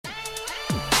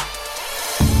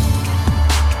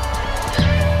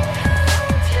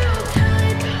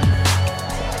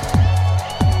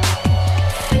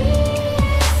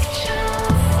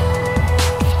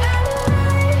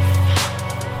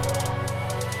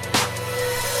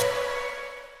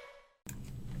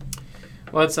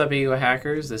What's up, Ego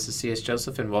Hackers? This is C.S.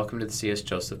 Joseph, and welcome to the C.S.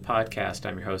 Joseph Podcast.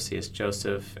 I'm your host, C.S.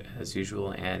 Joseph, as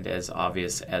usual, and as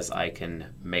obvious as I can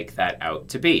make that out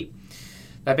to be.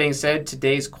 That being said,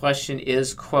 today's question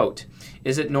is, quote,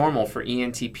 is it normal for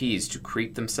ENTPs to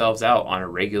creep themselves out on a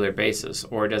regular basis,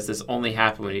 or does this only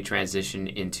happen when you transition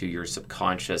into your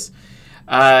subconscious?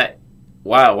 Wow,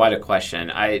 what a question.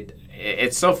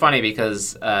 It's so funny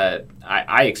because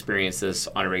I experience this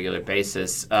on a regular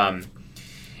basis.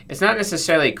 It's not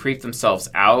necessarily creep themselves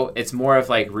out. It's more of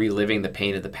like reliving the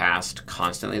pain of the past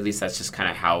constantly. At least that's just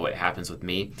kind of how it happens with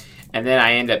me. And then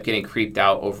I end up getting creeped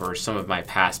out over some of my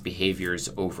past behaviors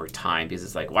over time because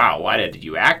it's like, wow, why did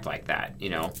you act like that? You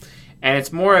know? And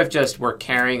it's more of just we're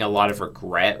carrying a lot of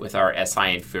regret with our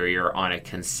SI inferior on a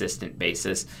consistent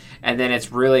basis. And then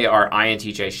it's really our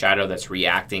INTJ shadow that's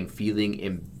reacting, feeling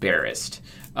embarrassed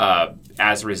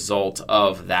as a result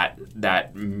of that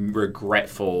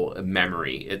regretful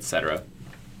memory, etc.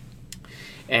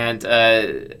 And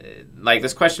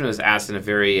this question was asked in a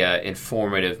very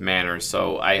informative manner,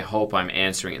 so I hope I'm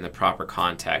answering it in the proper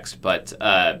context. But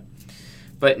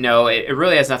no, it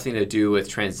really has nothing to do with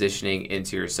transitioning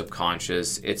into your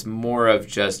subconscious. It's more of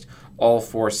just all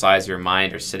four sides of your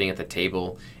mind are sitting at the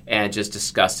table and just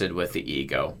disgusted with the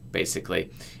ego,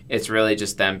 basically. It's really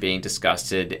just them being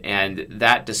disgusted, and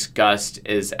that disgust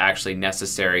is actually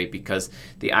necessary because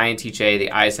the INTJ, the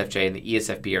ISFJ, and the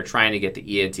ESFP are trying to get the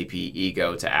ENTP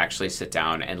ego to actually sit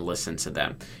down and listen to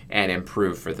them and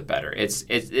improve for the better. It's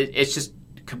just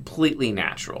completely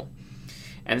natural.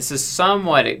 And this is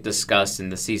somewhat discussed in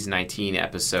the Season 19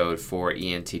 episode for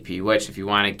ENTP, which if you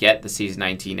want to get the Season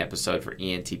 19 episode for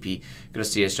ENTP, go to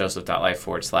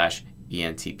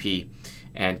csjoseph.life/ENTP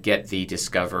and get the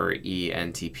Discover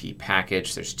ENTP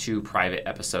package. There's 2 private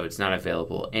episodes not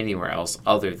available anywhere else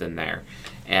other than there.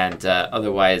 And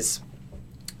otherwise,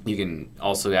 you can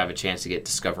also have a chance to get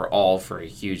Discover All for a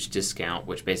huge discount,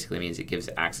 which basically means it gives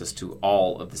access to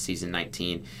all of the Season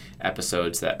 19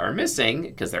 episodes that are missing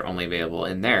because they're only available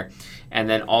in there. And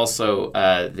then also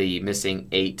the missing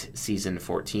 8 Season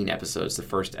 14 episodes, the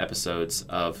first episodes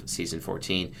of Season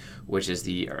 14, which is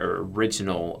the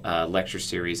original lecture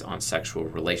series on sexual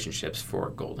relationships for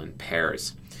golden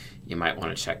pairs. You might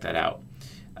want to check that out.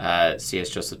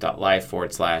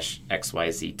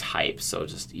 csjoseph.life/XYZ type. So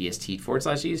just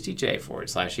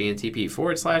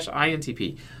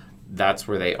EST/ESTJ/ENTP/INTP. That's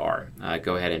where they are.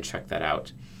 Go ahead and check that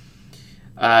out.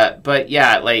 But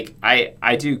yeah,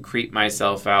 I do creep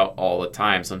myself out all the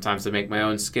time. Sometimes I make my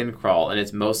own skin crawl, and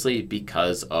it's mostly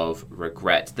because of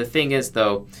regret. The thing is,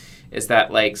 though, is that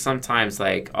sometimes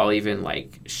I'll even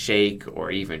shake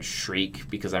or even shriek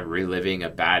because I'm reliving a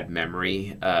bad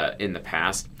memory in the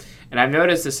past. And I've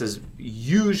noticed this is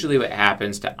usually what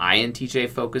happens to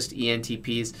INTJ-focused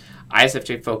ENTPs.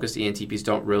 ISFJ-focused ENTPs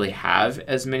don't really have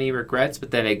as many regrets,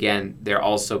 but then again, they're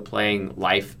also playing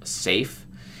life safe.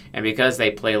 And because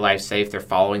they play life safe, they're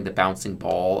following the bouncing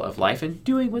ball of life and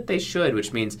doing what they should,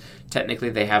 which means technically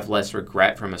they have less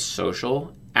regret from a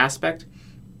social aspect.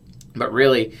 But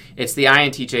really, it's the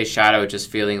INTJ shadow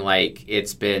just feeling like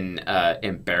it's been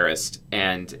embarrassed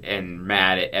and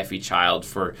mad at Effie Child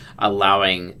for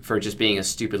just being a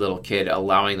stupid little kid,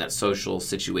 allowing that social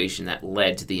situation that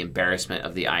led to the embarrassment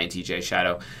of the INTJ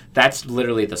shadow. That's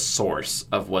literally the source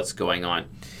of what's going on.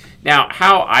 Now,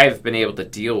 how I've been able to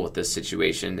deal with this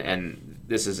situation, and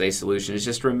this is a solution, is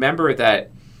just remember that,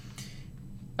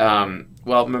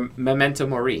 memento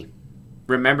mori.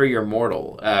 Remember you're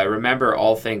mortal. Remember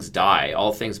all things die.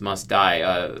 All things must die.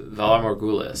 Valar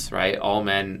Morghulis, right? All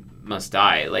men must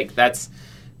die. That's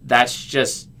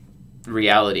just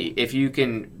reality. If you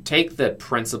can take the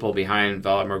principle behind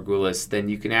Valar Morghulis, then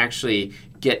you can actually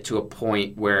get to a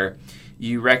point where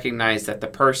you recognize that the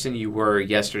person you were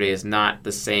yesterday is not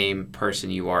the same person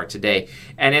you are today.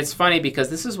 And it's funny because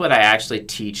this is what I actually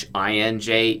teach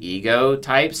INJ ego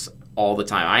types all the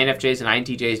time. INFJs and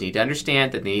INTJs need to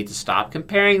understand that they need to stop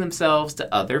comparing themselves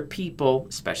to other people,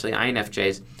 especially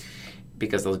INFJs,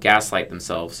 because they'll gaslight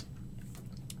themselves.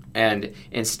 And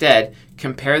instead,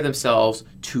 compare themselves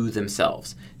to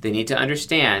themselves. They need to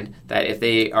understand that if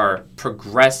they are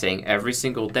progressing every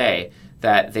single day,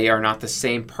 that they are not the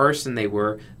same person they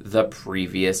were the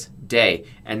previous day.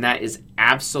 And that is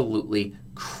absolutely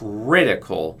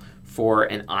critical for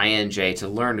an INJ to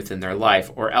learn within their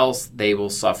life, or else they will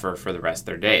suffer for the rest of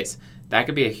their days. That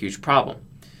could be a huge problem.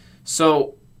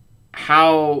 So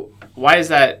why is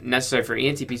that necessary for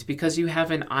ENTPs? Because you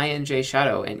have an INJ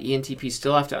shadow, and ENTPs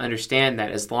still have to understand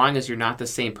that as long as you're not the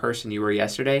same person you were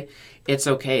yesterday, it's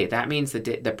okay. That means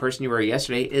the person you were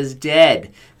yesterday is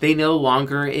dead. They no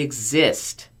longer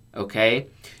exist, okay?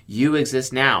 You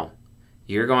exist now.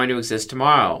 You're going to exist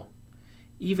tomorrow.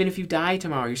 Even if you die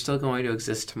tomorrow, you're still going to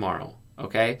exist tomorrow,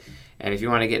 okay? And if you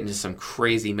want to get into some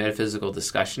crazy metaphysical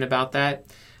discussion about that,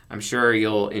 I'm sure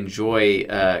you'll enjoy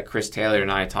Chris Taylor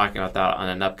and I talking about that on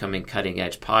an upcoming Cutting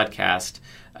Edge podcast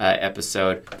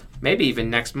episode, maybe even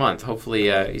next month.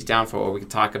 Hopefully he's down for it, where we can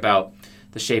talk about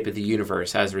the shape of the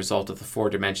universe as a result of the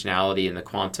four-dimensionality and the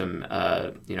quantum,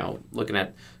 looking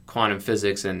at quantum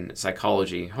physics and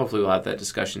psychology. Hopefully we'll have that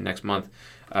discussion next month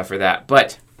for that.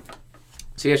 But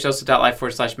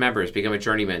csjoseph.life/members, become a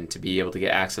journeyman to be able to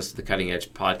get access to the Cutting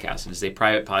Edge podcast. It is a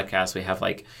private podcast. We have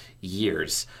like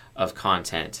years of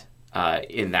content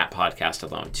in that podcast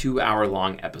alone,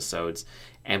 2-hour-long episodes,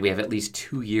 and we have at least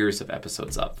 2 years of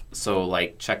episodes up. So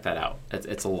like, check that out.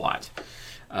 It's a lot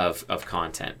of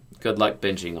content. Good luck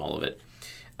binging all of it.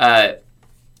 But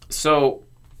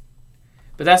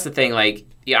that's the thing, like,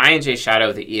 the INJ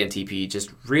shadow, the ENTP,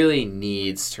 just really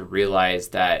needs to realize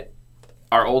that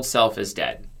our old self is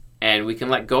dead. And we can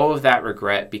let go of that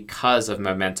regret because of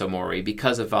Memento Mori,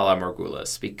 because of Vala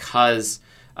Morghulis, because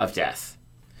of death.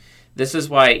 This is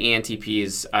why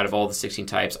ENTPs, out of all the 16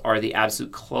 types, are the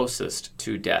absolute closest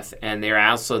to death. And they're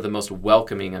also the most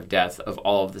welcoming of death of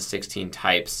all of the 16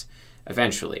 types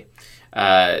eventually.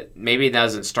 Maybe it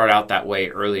doesn't start out that way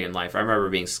early in life. I remember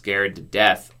being scared to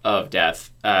death of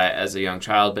death as a young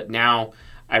child, but now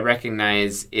I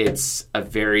recognize it's a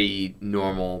very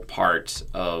normal part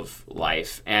of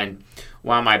life. And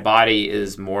while my body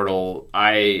is mortal,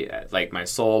 my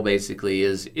soul basically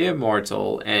is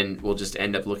immortal and will just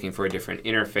end up looking for a different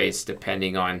interface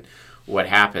depending on what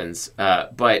happens.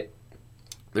 But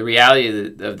the reality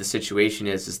of the situation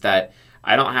is that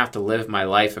I don't have to live my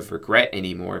life of regret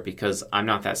anymore because I'm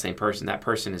not that same person. That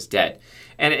person is dead.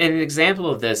 And an example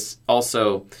of this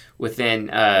also within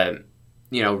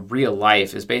real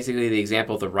life is basically the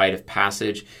example of the rite of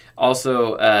passage.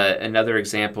 Also, another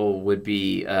example would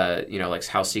be, like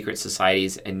how secret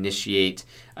societies initiate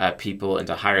people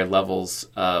into higher levels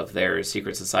of their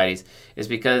secret societies, is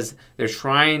because they're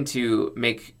trying to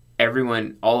make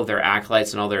everyone, all of their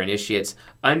acolytes and all their initiates,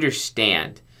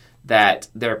 understand that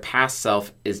their past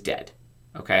self is dead,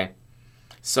 okay?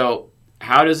 So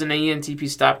how does an ENTP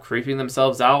stop creeping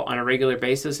themselves out on a regular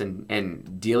basis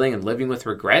and dealing and living with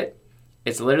regret?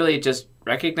 It's literally just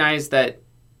recognize that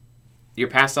your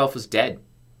past self was dead.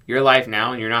 You're alive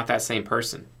now, and you're not that same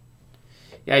person.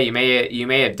 Yeah, you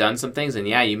may have done some things, and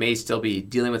yeah, you may still be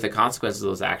dealing with the consequences of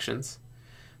those actions,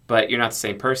 but you're not the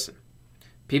same person.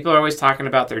 People are always talking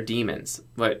about their demons,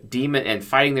 and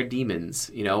fighting their demons.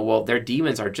 Well, their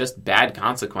demons are just bad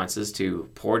consequences to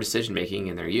poor decision making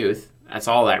in their youth. That's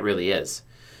all that really is.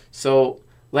 So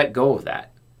let go of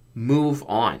that. Move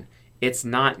on. It's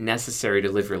not necessary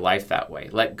to live your life that way.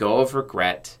 Let go of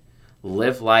regret.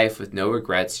 Live life with no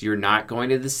regrets. You're not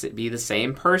going to be the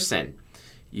same person.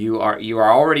 You are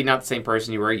already not the same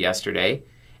person you were yesterday.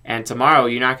 And tomorrow,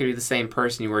 you're not going to be the same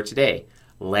person you were today.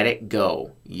 Let it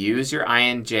go. Use your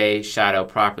INJ shadow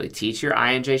properly. Teach your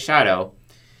INJ shadow.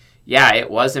 Yeah,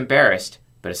 it was embarrassed,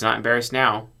 but it's not embarrassed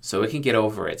now, so it can get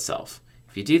over itself.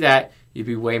 If you do that, you'll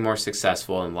be way more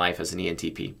successful in life as an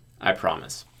ENTP. I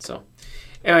promise. So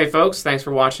anyway, folks, thanks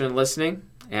for watching and listening,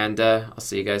 and I'll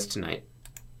see you guys tonight.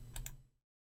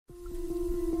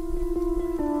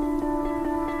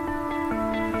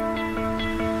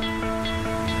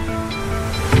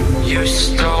 You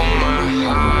stole my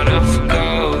heart of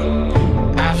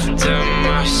gold after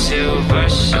my silver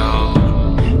soul.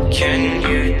 Can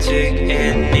you dig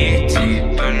any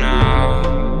deeper now?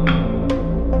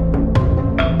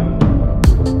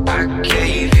 I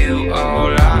gave you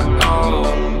all I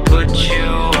own, put you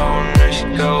on this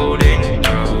golden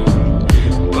throne,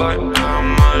 but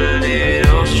I'm a little